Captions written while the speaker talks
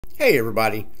Hey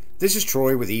everybody, this is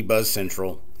Troy with eBuzz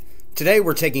Central. Today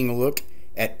we're taking a look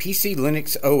at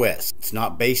PCLinuxOS. It's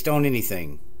not based on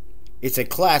anything. It's a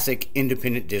classic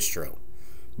independent distro.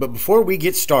 But before we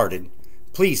get started,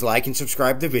 please like and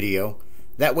subscribe the video.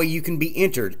 That way you can be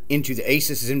entered into the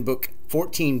Asus ZenBook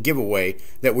 14 giveaway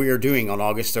that we are doing on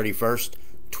August 31st,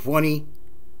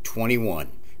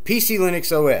 2021.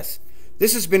 PCLinuxOS.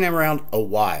 This has been around a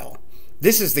while.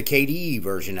 This is the KDE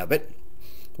version of it.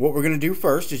 What we're going to do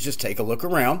first is just take a look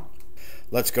around.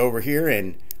 Let's go over here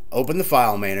and open the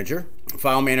file manager.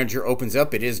 File manager opens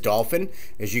up. It is Dolphin.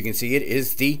 As you can see, it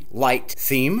is the light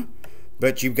theme.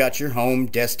 But you've got your home,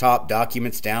 desktop,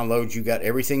 documents, downloads. You've got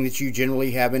everything that you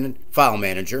generally have in a file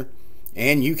manager.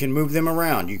 And you can move them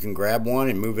around. You can grab one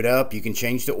and move it up. You can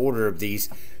change the order of these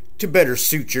to better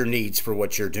suit your needs for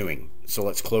what you're doing. So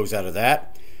let's close out of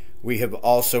that. We have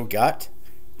also got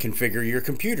configure your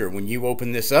computer. When you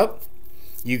open this up,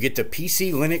 you get the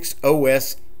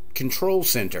PCLinuxOS Control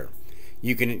Center.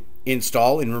 You can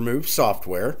install and remove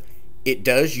software. It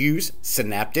does use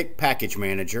Synaptic Package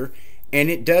Manager,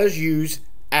 and it does use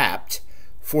apt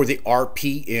for the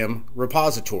RPM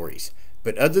repositories.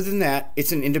 But other than that,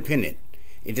 it's an independent.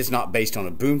 It is not based on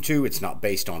Ubuntu. It's not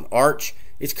based on Arch.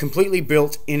 It's completely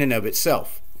built in and of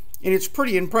itself. And it's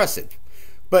pretty impressive.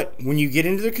 But when you get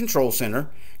into the Control Center,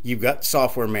 you've got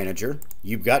Software Manager,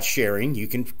 you've got sharing, you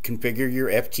can configure your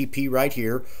FTP right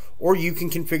here, or you can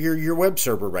configure your web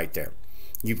server right there.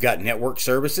 You've got Network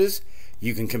Services,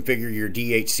 you can configure your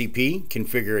DHCP,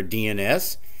 configure a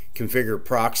DNS, configure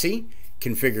proxy,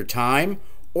 configure time,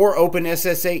 or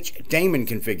OpenSSH daemon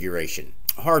configuration.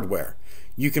 Hardware.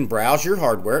 You can browse your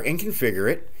hardware and configure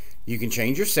it. You can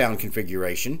change your sound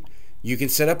configuration. You can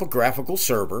set up a graphical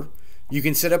server. You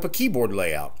can set up a keyboard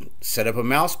layout, set up a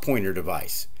mouse pointer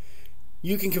device.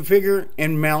 You can configure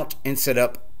and mount and set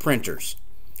up printers,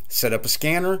 set up a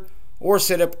scanner, or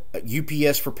set up a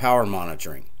UPS for power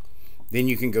monitoring. Then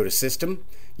you can go to System.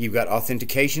 You've got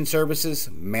authentication services,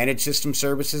 manage system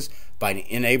services by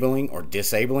enabling or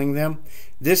disabling them.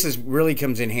 This really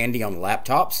comes in handy on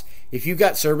laptops. If you've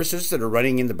got services that are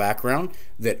running in the background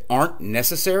that aren't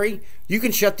necessary, you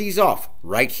can shut these off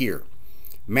right here.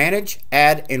 Manage,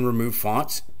 add, and remove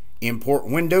fonts. Import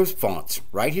Windows fonts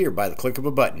right here by the click of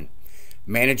a button.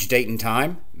 Manage date and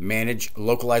time. Manage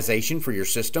localization for your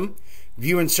system.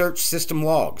 View and search system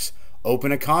logs.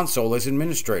 Open a console as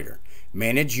administrator.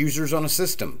 Manage users on a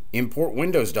system. Import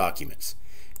Windows documents.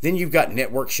 Then you've got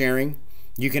network sharing.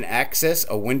 You can access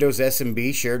a Windows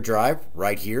SMB shared drive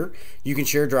right here. You can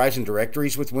share drives and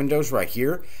directories with Windows right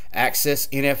here. Access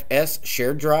NFS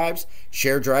shared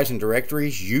drives and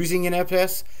directories using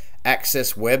NFS.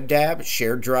 Access WebDAV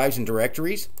shared drives and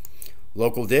directories.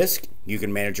 Local disk, you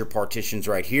can manage your partitions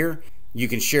right here. You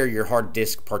can share your hard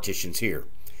disk partitions here.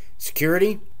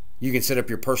 Security, you can set up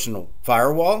your personal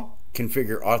firewall,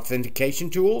 configure authentication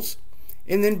tools,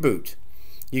 and then boot.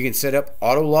 You can set up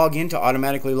auto login to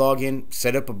automatically log in,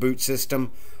 set up a boot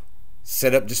system,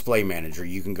 set up display manager.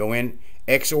 You can go in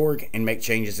Xorg and make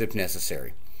changes if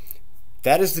necessary.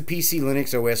 That is the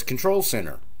PCLinuxOS Control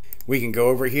Center. We can go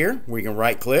over here, we can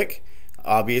right click.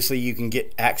 Obviously you can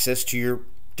get access to your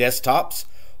desktops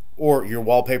or your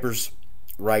wallpapers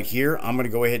right here. I'm going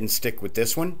to go ahead and stick with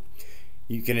this one.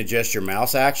 You can adjust your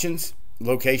mouse actions,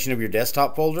 location of your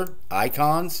desktop folder,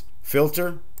 icons,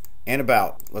 filter, and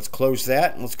about. Let's close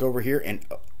that and let's go over here and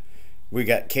we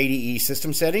got KDE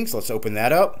System Settings. Let's open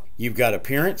that up. You've got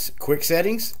Appearance, Quick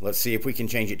Settings. Let's see if we can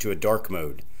change it to a dark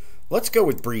mode. Let's go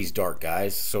with Breeze Dark,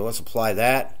 guys. So let's apply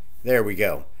that. There we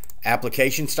go.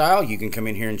 Application Style. You can come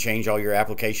in here and change all your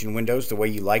application windows the way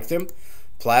you like them.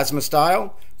 Plasma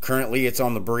Style. Currently it's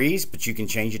on the Breeze, but you can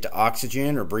change it to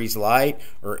Oxygen or Breeze Light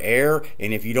or Air.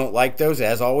 And if you don't like those,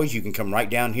 as always, you can come right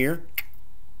down here,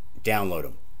 download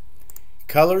them.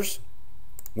 Colors,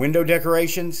 window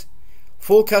decorations,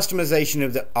 full customization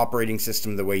of the operating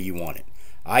system the way you want it.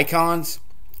 Icons,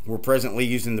 we're presently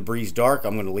using the Breeze Dark.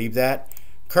 I'm going to leave that.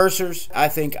 Cursors, I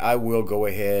think I will go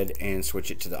ahead and switch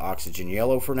it to the Oxygen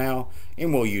Yellow for now,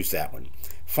 and we'll use that one.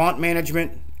 Font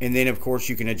management, and then of course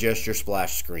you can adjust your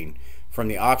splash screen from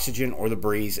the Oxygen or the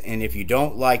Breeze, and if you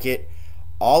don't like it,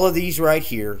 all of these right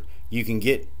here, you can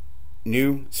get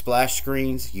new splash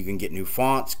screens, you can get new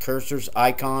fonts, cursors,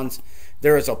 icons.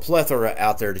 There is a plethora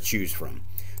out there to choose from.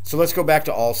 So let's go back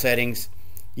to all settings.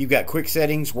 You've got quick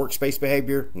settings, workspace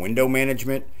behavior, window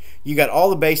management. You got all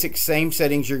the basic same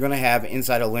settings you're going to have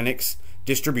inside a Linux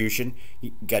distribution.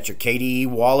 You got your KDE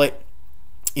wallet,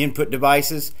 input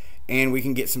devices, and we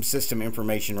can get some system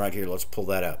information right here. Let's pull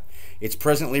that up. It's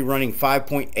presently running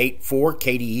 5.84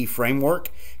 KDE framework.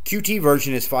 Qt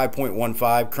version is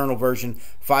 5.15, kernel version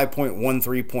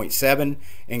 5.13.7,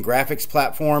 and graphics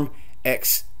platform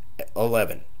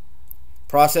X11.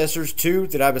 Processors 2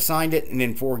 that I've assigned it, and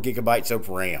then 4 gigabytes of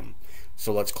RAM.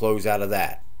 So let's close out of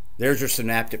that. There's your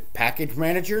Synaptic package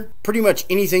manager. Pretty much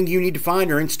anything you need to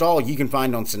find or install, you can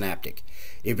find on Synaptic.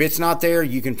 If it's not there,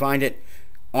 you can find it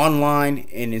online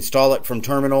and install it from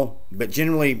terminal, but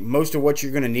generally most of what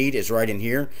you're going to need is right in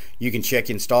here. You can check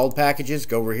installed packages,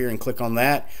 go over here and click on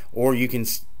that, or you can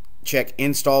check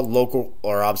installed, local,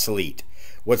 or obsolete.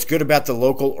 What's good about the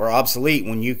local or obsolete,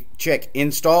 when you check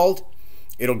installed,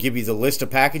 it'll give you the list of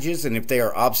packages, and if they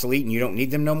are obsolete and you don't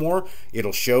need them no more,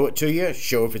 it'll show it to you,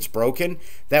 show if it's broken.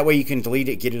 That way you can delete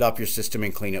it, get it off your system,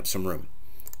 and clean up some room.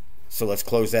 So let's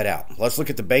close that out. Let's look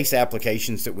at the base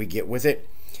applications that we get with it.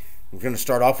 We're going to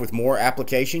start off with more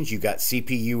applications. You've got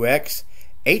CPUX,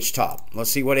 HTOP.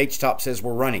 Let's see what HTOP says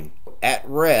we're running. At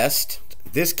rest,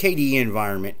 this KDE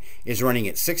environment is running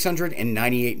at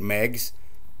 698 megs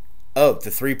of the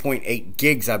 3.8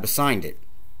 gigs I've assigned it.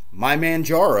 My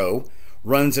Manjaro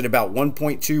runs at about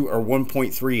 1.2 or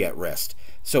 1.3 at rest.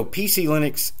 So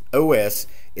PCLinuxOS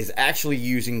is actually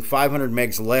using 500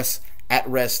 megs less at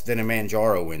rest than a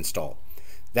Manjaro install.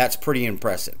 That's pretty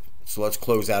impressive. So let's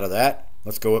close out of that.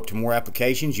 Let's go up to more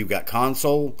applications. You've got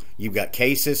console, you've got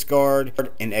KSysGuard,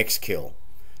 and Xkill.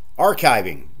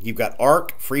 Archiving, you've got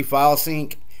Arc, Free File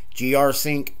Sync,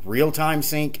 GRSync, Real-Time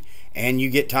Sync, and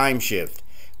you get Time Shift.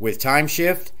 With Time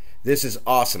Shift, this is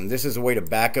awesome. This is a way to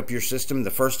back up your system. The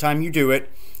first time you do it,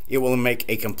 it will make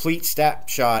a complete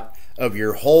snapshot of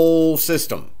your whole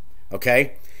system,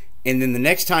 okay? And then the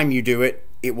next time you do it,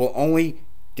 it will only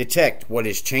detect what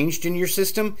has changed in your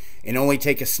system and only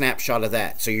take a snapshot of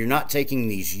that. So you're not taking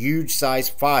these huge size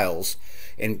files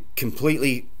and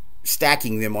completely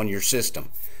stacking them on your system.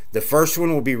 The first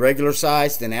one will be regular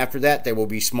size, then after that they will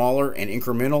be smaller and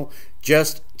incremental,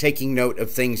 just taking note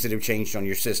of things that have changed on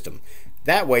your system.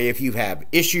 That way, if you have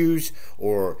issues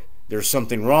or there's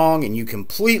something wrong and you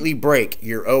completely break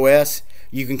your OS,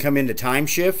 you can come into Time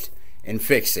Shift and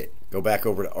fix it. Go back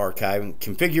over to archiving.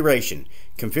 Configuration.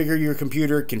 Configure your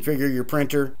computer, configure your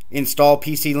printer, install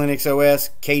PCLinuxOS,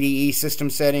 KDE System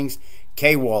Settings,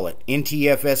 KWallet,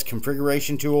 NTFS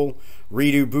configuration tool,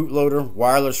 redo bootloader,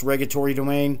 wireless regulatory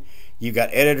domain. You've got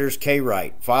editors,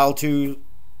 kwrite, file tools,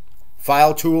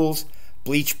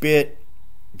 BleachBit,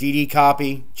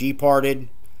 ddcopy, gparted,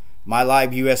 my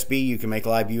live USB. You can make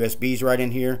live USBs right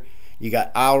in here. You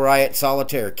got OwlRiot,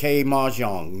 Solitaire,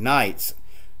 Mahjong, Nights,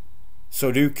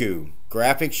 Sudoku.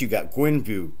 Graphics, you got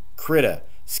Gwenview, Krita,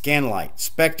 Scanlight,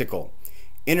 Spectacle.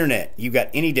 Internet, you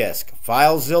got AnyDesk,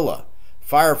 FileZilla,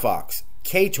 Firefox,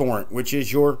 KTorrent, which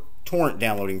is your torrent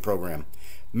downloading program.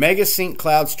 Megasync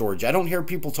cloud storage. I don't hear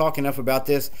people talk enough about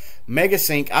this.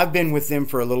 Megasync, I've been with them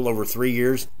for a little over 3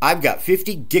 years. I've got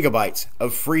 50 gigabytes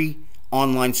of free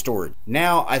online storage.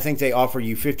 Now I think they offer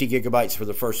you 50 gigabytes for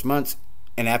the first month,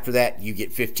 and after that you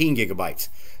get 15 gigabytes.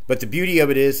 But the beauty of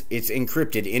it is it's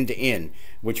encrypted end to end,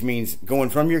 which means going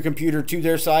from your computer to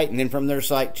their site and then from their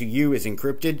site to you is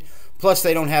encrypted. Plus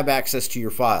they don't have access to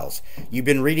your files. You've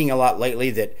been reading a lot lately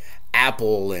that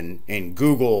Apple and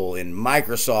Google and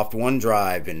Microsoft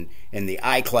OneDrive and the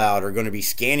iCloud are going to be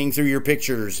scanning through your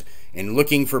pictures and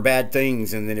looking for bad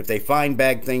things, and then if they find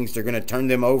bad things they're going to turn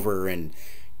them over, and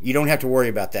you don't have to worry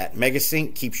about that.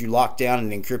 Megasync keeps you locked down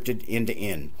and encrypted end to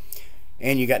end.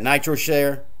 And you got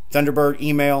NitroShare, Thunderbird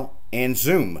email, and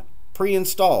Zoom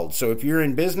pre-installed. So if you're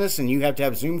in business and you have to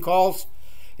have Zoom calls,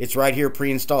 it's right here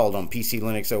pre-installed on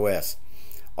PCLinuxOS.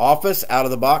 Office, out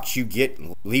of the box, you get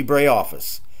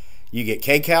LibreOffice. You get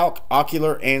KCalc,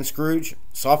 Ocular, and Scrooge.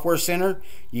 Software Center,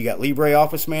 you got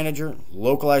LibreOffice Manager,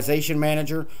 Localization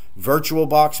Manager,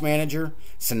 VirtualBox Manager,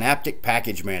 Synaptic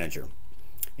Package Manager.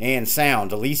 And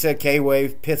sound, Elisa,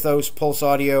 K-Wave, Pithos, Pulse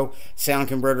Audio, Sound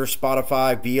Converter,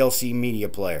 Spotify, VLC Media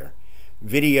Player.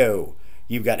 Video,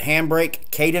 you've got Handbrake,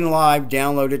 Kdenlive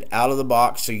downloaded out of the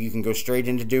box so you can go straight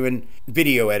into doing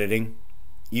video editing.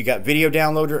 You got Video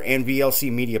Downloader and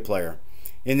VLC Media Player.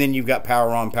 And then you've got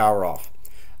Power On, Power Off.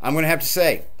 I'm going to have to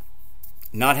say,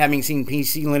 not having seen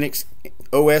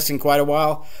PCLinuxOS in quite a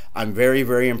while, I'm very,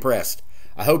 very impressed.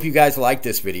 I hope you guys like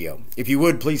this video. If you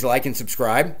would, please like and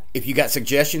subscribe. If you got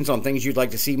suggestions on things you'd like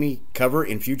to see me cover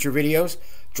in future videos,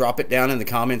 drop it down in the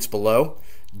comments below.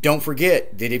 Don't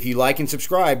forget that if you like and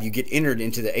subscribe, you get entered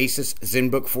into the Asus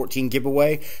ZenBook 14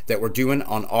 giveaway that we're doing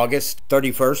on August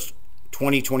 31st,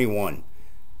 2021.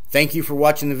 Thank you for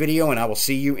watching the video, and I will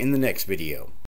see you in the next video.